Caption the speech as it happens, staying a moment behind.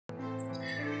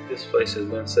this place has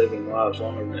been saving lives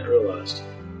longer than it realized.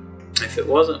 If it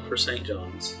wasn't for St.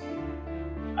 John's,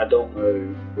 I don't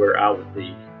know where I would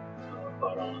be,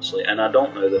 quite honestly, and I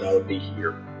don't know that I would be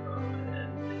here.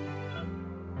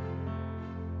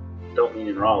 Don't mean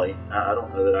in Raleigh. I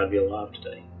don't know that I'd be alive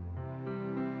today,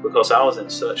 because I was in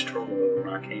such turmoil when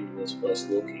I came to this place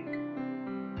looking.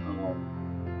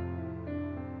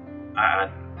 I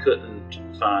couldn't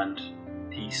find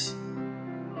peace.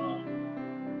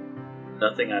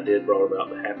 Nothing I did brought about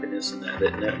the happiness, and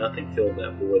that nothing filled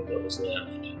that void that was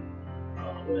left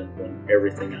when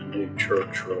everything I knew,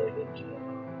 church related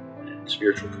and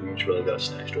spiritual community really got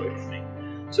snatched away from me.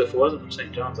 So if it wasn't for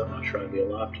St. John's, I'm not sure I'd be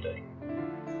alive today.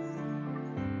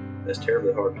 That's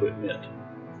terribly hard to admit,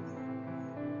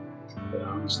 but I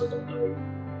honestly don't know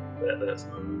that that's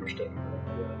not an understatement.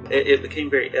 It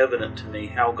became very evident to me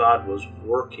how God was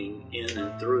working in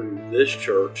and through this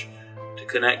church to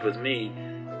connect with me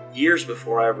years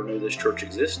before I ever knew this church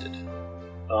existed.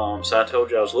 So I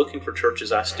told you I was looking for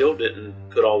churches. I still didn't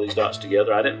put all these dots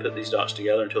together. I didn't put these dots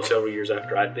together until several years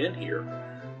after I'd been here.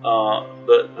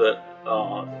 But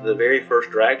the very first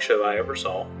drag show I ever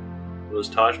saw was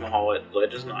Taj Mahal at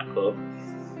Ledges nightclub,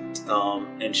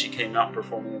 and she came out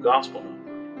performing a gospel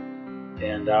number.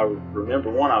 And I remember,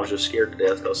 I was just scared to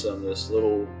death because I'm this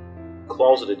little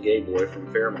closeted gay boy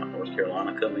from Fairmont, North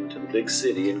Carolina, coming to the big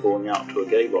city and going out to a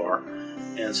gay bar.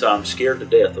 And so I'm scared to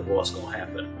death of what's going to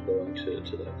happen going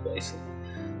to that place,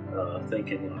 and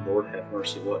thinking, Lord have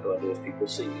mercy, what do I do if people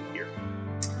see me here?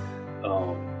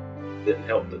 Didn't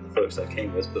help that the folks I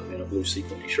came with put me in a blue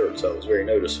sequiny shirt, so I was very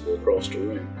noticeable across the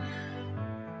room.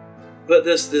 But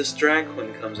this drag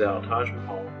queen comes out, Taj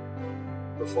Mahal,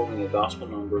 performing a gospel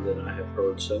number that I have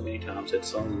heard so many times, had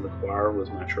sung in the choir with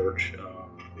my church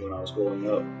when I was growing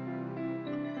up.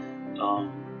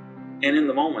 And in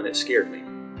the moment, it scared me.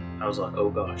 I was like, oh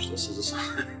gosh, this is a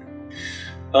sign.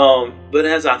 But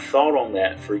as I thought on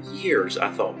that for years,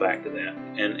 I thought back to that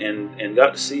and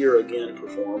got to see her again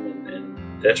perform,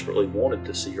 and desperately wanted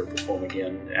to see her perform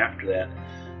again after that,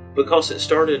 because it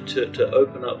started to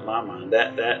open up my mind.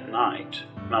 That night,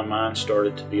 my mind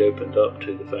started to be opened up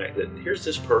to the fact that here's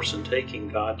this person taking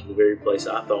God to the very place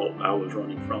I thought I was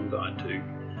running from God to,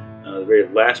 the very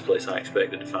last place I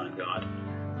expected to find God.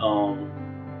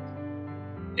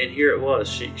 And here it was,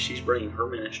 she's bringing her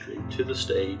ministry to the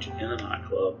stage in a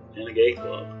nightclub, in a gay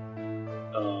club,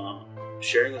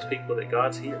 sharing with people that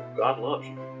God's here, God loves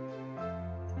you.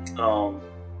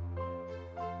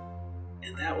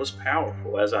 And that was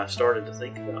powerful as I started to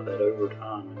think about that over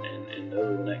time and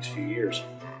over the next few years.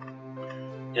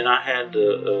 And I had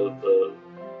the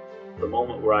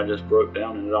moment where I just broke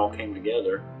down and it all came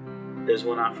together, is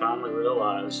when I finally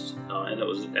realized, and it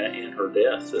was in her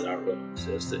death that I realized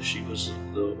this, that she was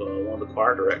one of the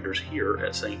choir directors here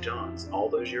at St. John's all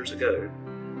those years ago,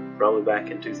 probably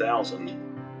back in 2000,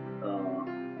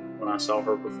 when I saw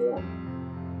her perform.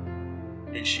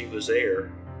 And she was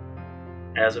there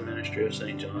as a ministry of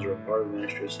St. John's, or a part of the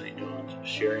ministry of St. John's,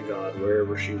 sharing God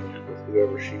wherever she went with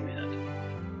whoever she met,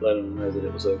 letting them know that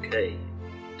it was okay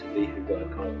to be who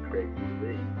God called and created you to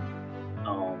be.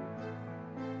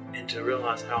 And to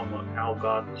realize how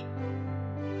God was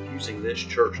using this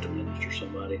church to minister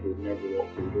somebody who had never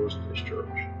walked through the doors of this church,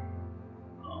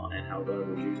 and how God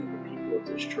was using the people of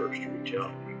this church to reach out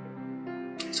to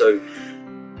people. So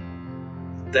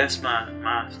that's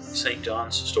my St.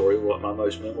 John's story. What my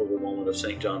most memorable moment of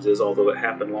St. John's is, although it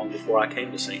happened long before I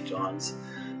came to St. John's,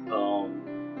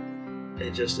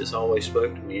 it's always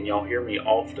spoke to me. And y'all hear me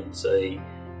often say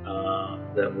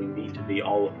that we need to be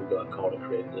all of who God called and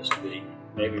created us to be.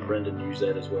 Maybe Brendan used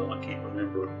that as well, I can't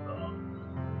remember.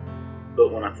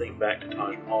 But when I think back to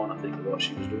Taj Mahal and I think of what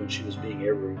she was doing, she was being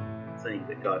everything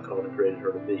that God called and created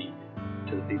her to be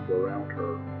to the people around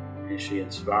her. And she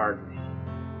inspired me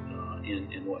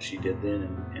in what she did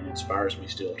then, and inspires me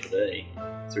still today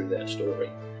through that story,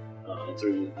 and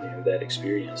through that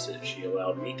experience that she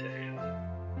allowed me to have.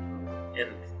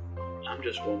 And I'm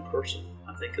just one person.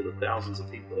 I think of the thousands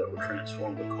of people that were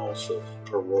transformed because of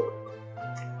her work,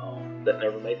 that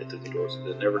never made it through the doors,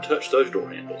 that never touched those door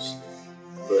handles,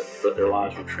 but their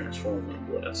lives were transformed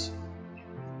nonetheless.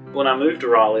 When I moved to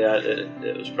Raleigh,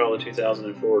 it was probably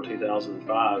 2004 or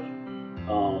 2005,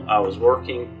 I was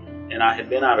working, and I had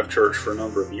been out of church for a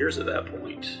number of years at that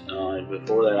point. And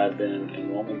before that, I'd been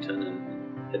in Wilmington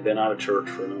and had been out of church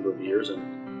for a number of years, and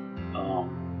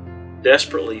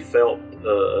desperately felt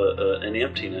an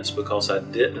emptiness because I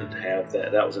didn't have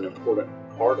that. That was an important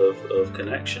part of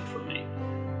connection for me,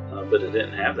 but I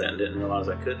didn't have that and didn't realize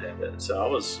I could have that. So I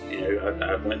was,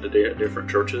 I went to different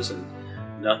churches and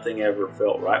nothing ever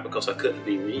felt right because I couldn't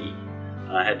be me.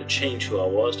 I had to change who I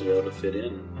was to be able to fit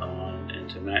in and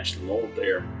to match the mold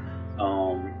there.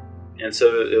 And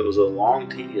so it was a long,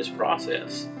 tedious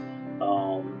process.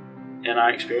 And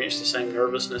I experienced the same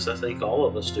nervousness I think all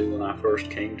of us do when I first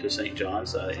came to St.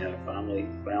 John's. I finally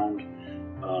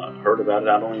heard about it.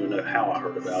 I don't even know how I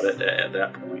heard about it at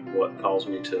that point, what caused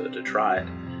me to try it.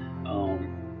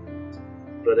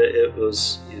 But it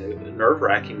was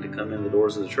nerve-wracking to come in the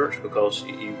doors of the church, because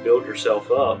you build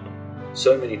yourself up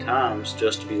so many times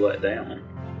just to be let down,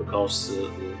 because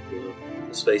the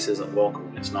space isn't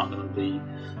welcoming. It's not going to be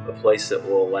a place that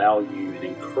will allow you and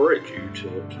encourage you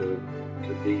to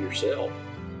be yourself.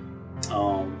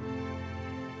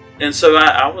 And so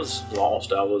I was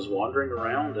lost. I was wandering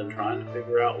around and trying to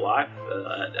figure out life.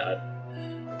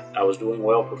 I was doing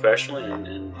well professionally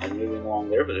and moving along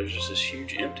there, but there was just this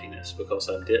huge emptiness because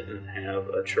I didn't have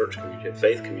a church community, a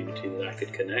faith community that I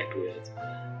could connect with.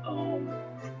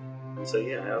 And so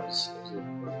yeah, it was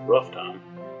a rough time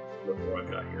before I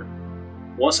got here.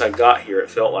 Once I got here, it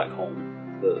felt like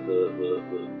home.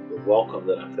 The welcome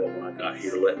that I felt when I got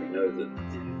here let me know that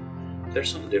there's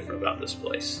something different about this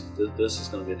place. This is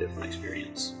going to be a different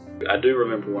experience. I do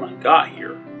remember when I got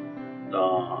here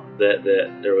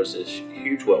that there was this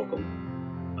huge welcome.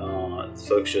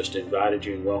 Folks just invited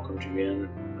you and welcomed you in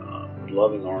with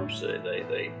loving arms.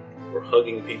 They were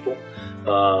hugging people,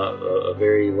 a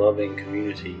very loving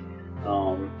community.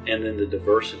 And then the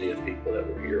diversity of people that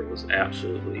were here was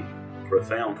absolutely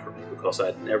profound for me, because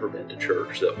I'd never been to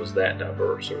church that was that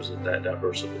diverse, or was that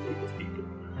diverse of a group of people.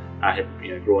 I had,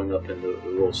 growing up in the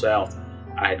rural South,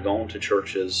 I had gone to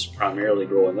churches primarily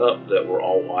growing up that were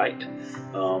all white.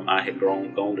 I had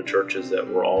gone to churches that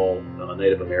were all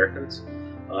Native Americans,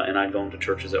 and I'd gone to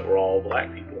churches that were all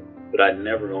black people. But I'd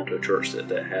never gone to a church that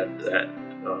had that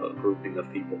grouping of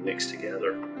people mixed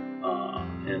together.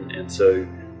 And so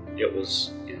it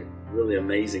was really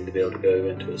amazing to be able to go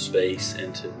into a space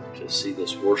and to see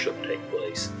this worship take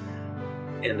place.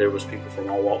 And there was people from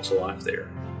all walks of life there.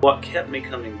 What kept me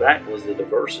coming back was the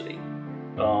diversity.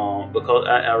 Because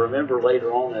I remember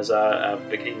later on, as I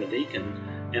became a deacon,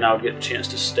 and I would get the chance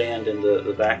to stand in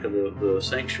the back of the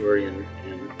sanctuary and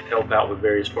help out with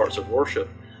various parts of worship,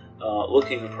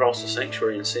 looking across the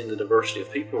sanctuary and seeing the diversity of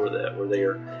people that were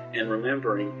there, and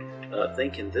remembering,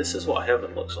 thinking, this is what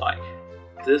heaven looks like.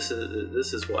 This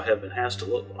is what heaven has to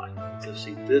look like, to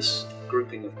see this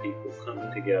grouping of people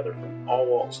coming together from all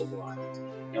walks of life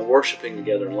and worshiping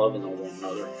together and loving on one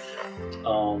another.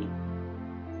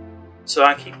 So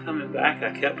I keep coming back. I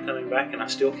kept coming back, and I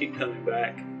still keep coming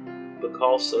back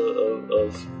because of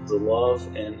the love,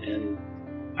 and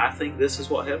I think this is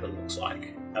what heaven looks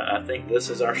like. I think this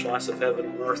is our slice of heaven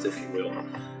on earth, if you will.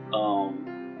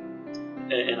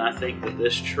 And I think that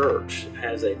this church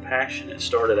has a passion. It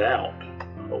started out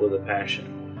with a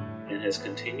passion and has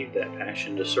continued that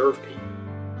passion to serve people,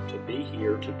 to be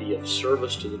here, to be of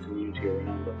service to the community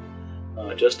around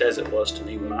them, just as it was to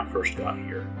me when I first got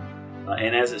here,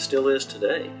 and as it still is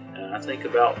today. And I think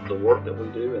about the work that we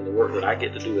do and the work that I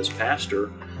get to do as pastor,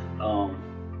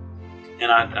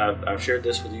 and I've shared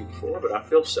this with you before, but I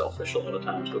feel selfish a lot of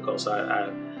times, because I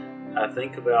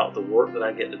think about the work that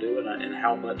I get to do and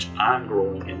how much I'm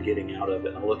growing and getting out of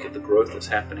it. And I look at the growth that's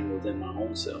happening within my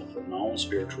own self and my own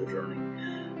spiritual journey.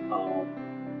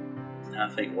 And I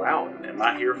think, wow, am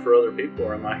I here for other people,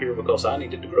 or am I here because I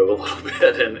needed to grow a little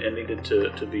bit and needed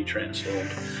to be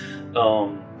transformed?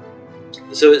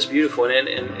 So it's beautiful, and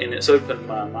it's opened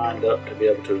my mind up to be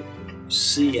able to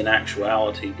see in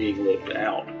actuality being lived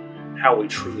out how we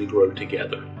truly grow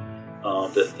together.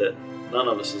 That none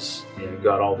of us has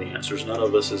got all the answers. None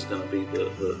of us is going to be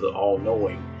the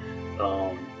all-knowing.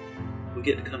 We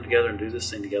get to come together and do this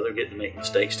thing together, get to make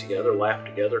mistakes together, laugh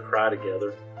together, cry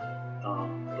together,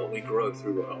 but we grow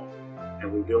through it all.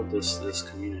 And we build this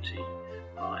community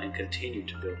and continue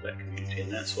to build that community.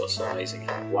 And that's what's so amazing,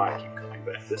 and why I keep coming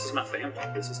back. This is my family.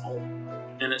 This is home.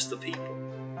 And it's the people.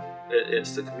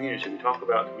 It's the community. We talk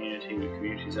about community.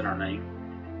 Community's in our name.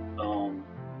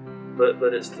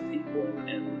 But it's the people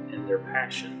and their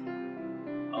passion.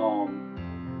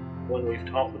 When we've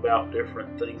talked about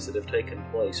different things that have taken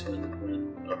place,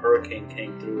 when a hurricane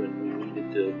came through and we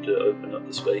needed to open up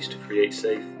the space to create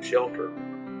safe shelter,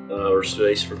 or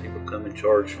space for people to come and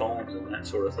charge phones and that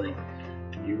sort of thing,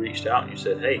 you reached out and you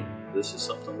said, hey, this is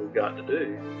something we've got to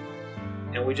do.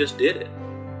 And we just did it.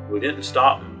 We didn't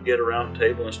stop and get around the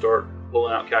table and start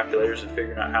pulling out calculators and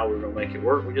figuring out how we were going to make it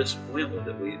work. We just went with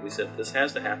it. We said, this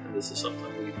has to happen. This is something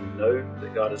we know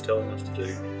that God is telling us to do.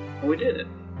 And we did it.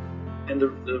 And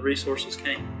the resources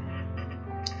came.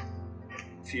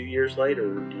 few years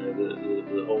later,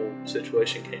 the whole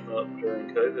situation came up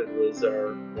during COVID with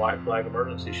our White Flag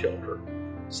Emergency Shelter.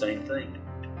 Same thing.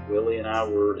 Willie and I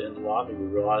were in the lobby. We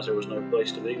realized there was no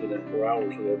place to be. Within 4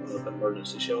 hours, we opened up an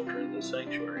emergency shelter in this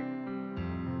sanctuary.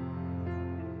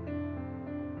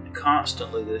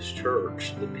 Constantly, this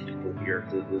church, the people here,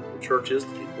 the church is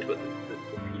the people, but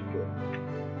the people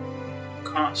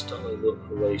constantly look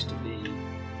for ways to be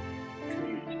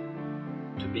community,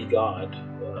 to be God,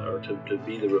 or to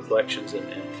be the reflections and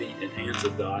feet and hands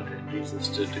of God, and use this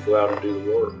to go out and do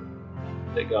the work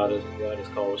that God has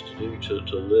called us to do,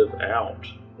 to live out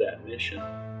that mission,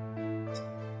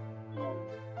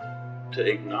 to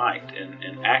ignite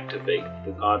and activate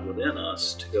the God within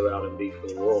us to go out and be for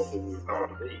the world who we're called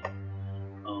to be.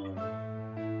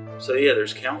 So yeah,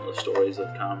 there's countless stories of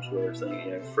times where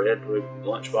Fred wrote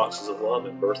lunch boxes of love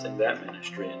and birthing that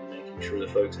ministry and making sure that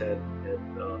folks had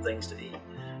things to eat.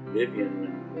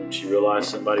 Vivian, when she realized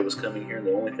somebody was coming here and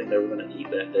the only thing they were going to eat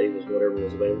that day was whatever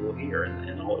was available here,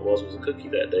 and all it was a cookie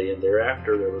that day, and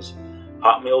thereafter there was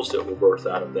hot meals that were birthed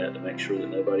out of that to make sure that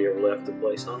nobody ever left the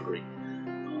place hungry.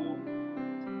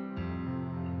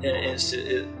 And it's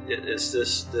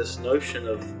this notion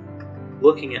of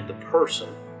looking at the person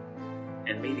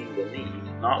and meeting the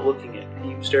need, not looking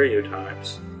at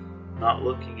stereotypes, not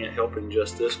looking at helping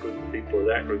just this group of people or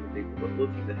that group of people, but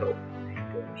looking to help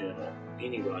people in general.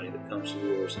 Anybody that comes to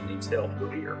the doors and needs help,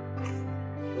 we're here.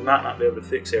 We might not be able to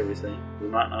fix everything. We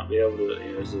might not be able to,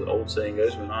 as the old saying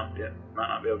goes, we might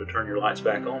not be able to turn your lights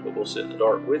back on, but we'll sit in the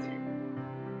dark with you.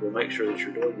 We'll make sure that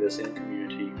you're doing this in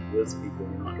community with people.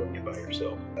 You're not doing it by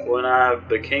yourself. When I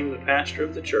became the pastor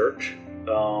of the church,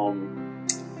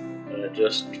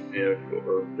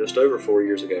 just over 4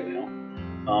 years ago now,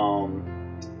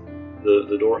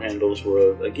 the door handles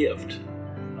were a gift.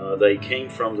 They came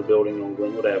from the building on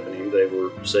Glenwood Avenue. They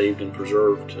were saved and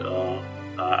preserved.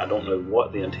 I don't know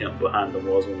what the intent behind them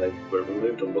was when they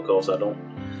removed them, because I don't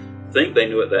think they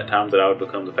knew at that time that I would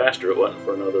become the pastor. It wasn't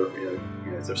for another,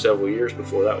 several years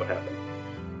before that would happen.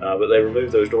 But they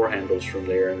removed those door handles from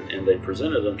there, and they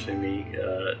presented them to me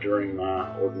during my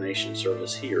ordination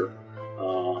service here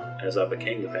as I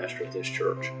became the pastor of this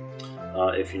church.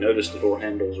 If you notice, the door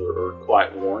handles are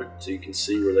quite worn, so you can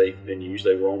see where they've been used.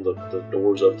 They were on the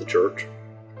doors of the church.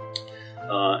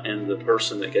 And the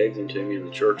person that gave them to me in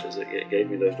the church, as it gave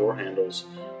me those door handles,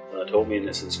 told me, and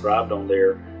it's inscribed on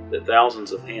there, that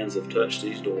thousands of hands have touched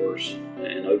these doors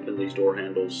and opened these door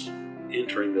handles,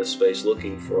 entering this space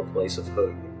looking for a place of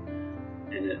hope.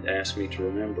 And it asked me to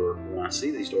remember, when I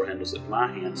see these door handles, that my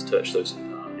hands touched those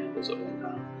handles at one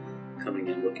time, coming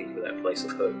in looking for that place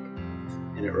of hope.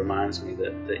 And it reminds me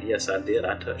that yes, I did.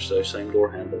 I touched those same door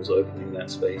handles, opening that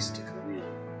space to come in.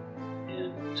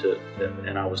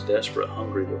 And I was desperate,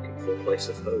 hungry, looking for a place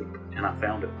of hope. And I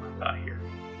found it when I got here.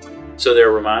 So they're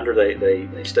a reminder.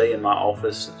 They stay in my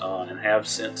office and have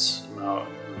since my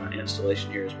installation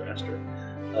here as pastor,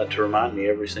 to remind me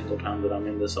every single time that I'm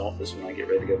in this office, when I get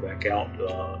ready to go back out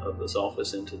of this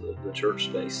office into the church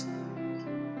space,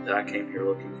 that I came here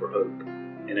looking for hope.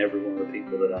 And every one of the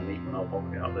people that I meet when I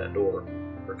walk out that door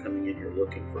are coming in here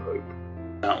looking for hope.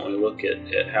 Now, when we look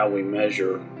at how we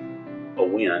measure a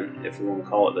win, if we want to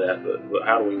call it that, but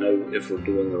how do we know if we're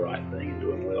doing the right thing and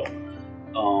doing well?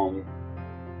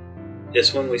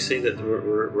 It's when we see that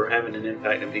we're having an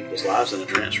impact in people's lives and a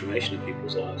transformation in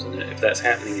people's lives. And if that's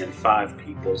happening in 5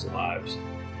 people's lives,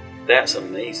 that's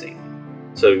amazing.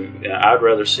 So I'd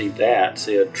rather see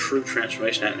a true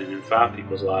transformation happening in 5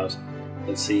 people's lives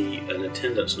than see an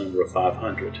attendance number of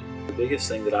 500. The biggest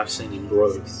thing that I've seen in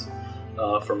growth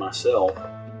for myself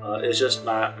is just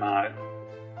my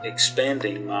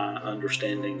expanding my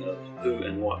understanding of who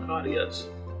and what God is.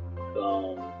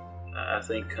 I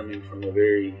think coming from a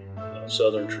very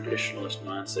Southern traditionalist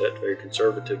mindset, very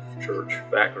conservative church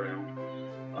background,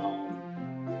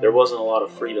 there wasn't a lot of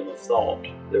freedom of thought.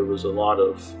 There was a lot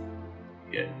of,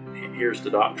 here's the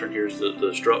doctrine, here's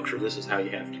the structure, this is how you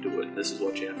have to do it, this is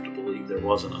what you have to believe. There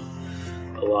wasn't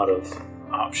a lot of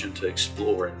option to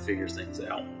explore and figure things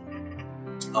out.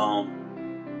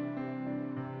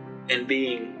 And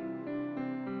being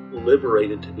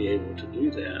liberated to be able to do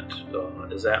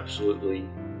that is absolutely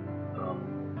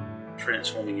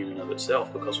transforming in and of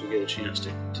itself, because we get a chance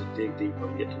to dig deeper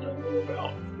and get to know more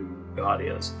about who God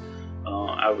is.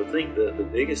 I would think that the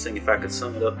biggest thing, if I could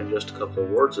sum it up in just a couple of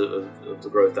words of the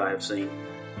growth I have seen,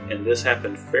 and this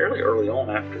happened fairly early on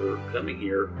after coming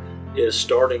here, is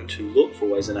starting to look for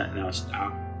ways, and I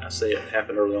say it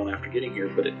happened early on after getting here,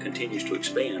 but it continues to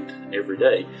expand every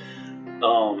day.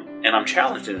 And I'm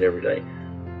challenged in it every day.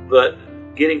 But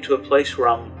getting to a place where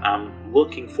I'm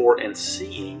looking for and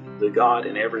seeing the God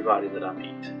in everybody that I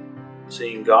meet.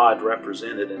 Seeing God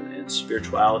represented and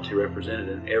spirituality represented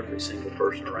in every single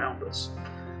person around us.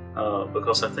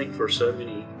 Because I think for so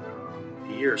many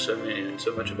years, so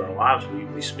much of our lives,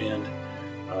 we spend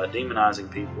demonizing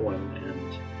people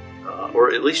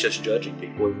or at least just judging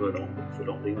people. If we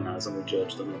don't demonize them, we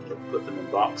judge them and put them in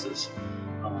boxes.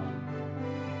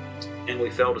 And we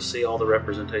fail to see all the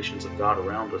representations of God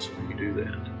around us when we do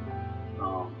that.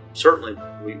 Certainly,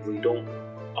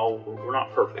 we're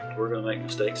not perfect. We're going to make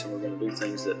mistakes, and we're going to do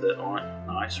things that aren't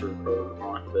nice or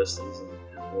aren't the best things in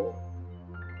the world.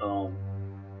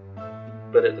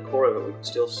 But at the core of it, we can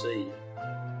still see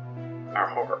our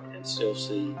heart and still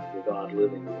see the God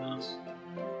living within us.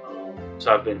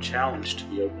 So I've been challenged to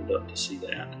be opened up to see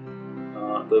that.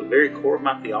 The very core of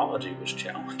my theology was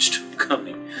challenged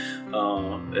coming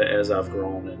as I've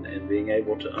grown and being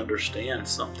able to understand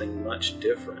something much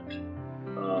different.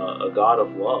 A God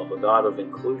of love, a God of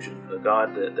inclusion, a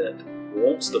God that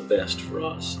wants the best for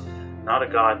us, not a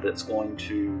God that's going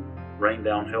to rain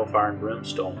down hellfire and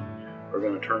brimstone, or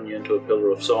going to turn you into a pillar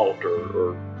of salt,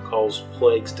 or cause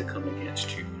plagues to come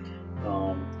against you.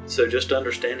 So just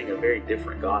understanding a very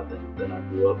different God than I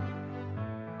grew up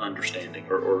understanding,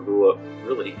 or grew up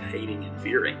really hating and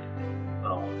fearing.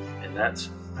 And that's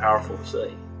powerful to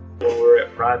say. When we were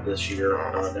at Pride this year,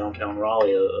 downtown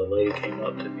Raleigh, a lady came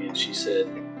up to me and she said,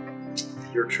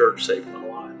 "Your church saved my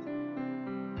life."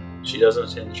 She doesn't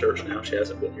attend the church now. She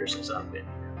hasn't been here since I've been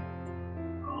here.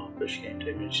 But she came to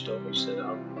me and she told me, she said,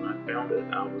 when I found it,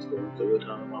 I was going through a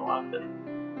time in my life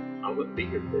and I wouldn't be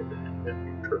here today if it hadn't been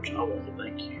for your church. And I want to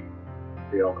thank you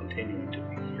for y'all continuing to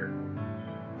be here.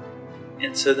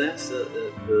 And so that's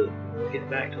we'll get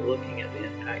back to looking at the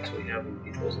impacts we have in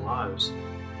people's lives.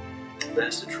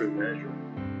 That's the true measure.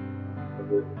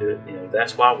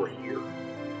 That's why we're here.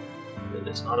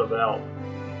 It's not about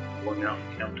going out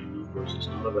and counting numbers. It's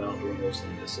not about doing those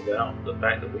things. It's about the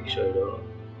fact that we showed up.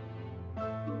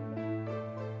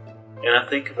 And I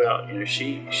think about,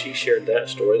 she shared that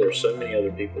story. There's so many other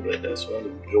people that's one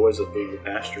of the joys of being a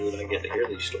pastor, that I get to hear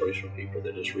these stories from people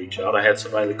that just reach out. I had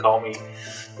somebody that called me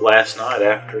last night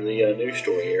after the news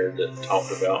story aired that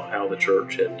talked about how the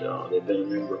church had, they'd been a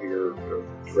member here, or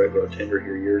a regular attender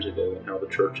here years ago, and how the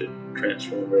church had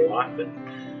transformed their life, and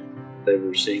they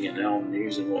were seeing it now on the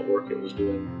news and what work it was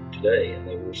doing today, and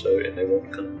they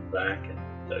want to come back and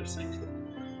those things.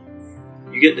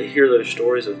 You get to hear those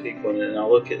stories of people, and I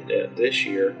look at this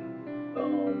year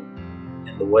and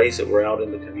the ways that we're out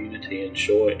in the community and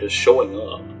showing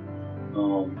up.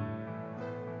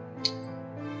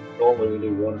 Normally we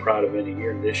do one Pride event a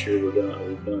year, and this year we've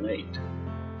done 8.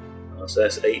 So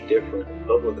that's 8 different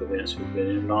public events we've been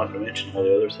in, not to mention all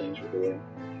the other things we're doing,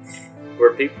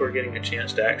 where people are getting a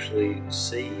chance to actually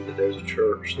see that there's a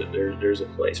church, that there's a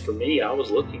place. For me, I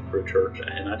was looking for a church,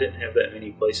 and I didn't have that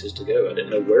many places to go. I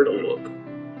didn't know where to look.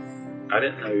 I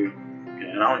didn't know,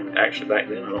 and I don't even, actually back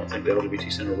then, I don't think the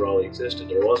LGBT Center of Raleigh existed.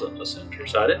 There wasn't a center,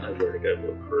 so I didn't know where to go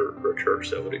look for a church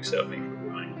that would accept me for who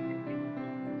I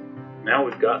am. Now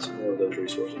we've got some more of those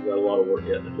resources. We've got a lot of work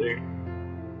yet to do.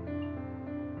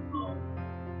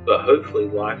 But hopefully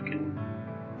life can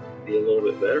be a little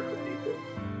bit better for people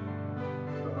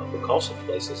because of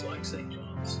places like St.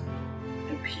 John's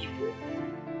and people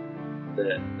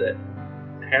that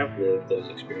have lived those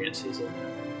experiences and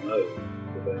know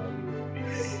the value of being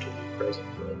able to be present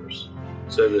for others.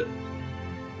 So that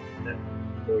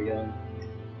poor young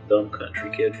dumb country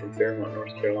kid from Fairmont,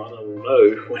 North Carolina will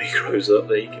know when he grows up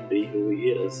that he can be who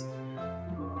he is,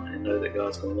 and know that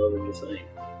God's going to love him the same.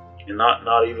 And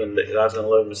not even that God's going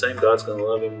to love him the same, God's going to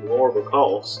love him more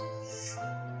because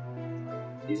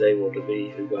he's able to be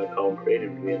who God called and created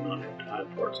him to be, and not have to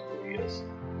hide parts of who he is.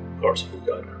 Parts of who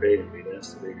God created him to be.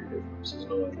 That's the bigger difference, is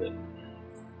knowing that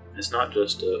it's not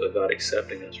just about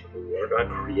accepting us for who we are. God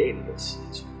created us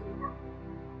as who we are.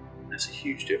 That's a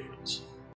huge difference.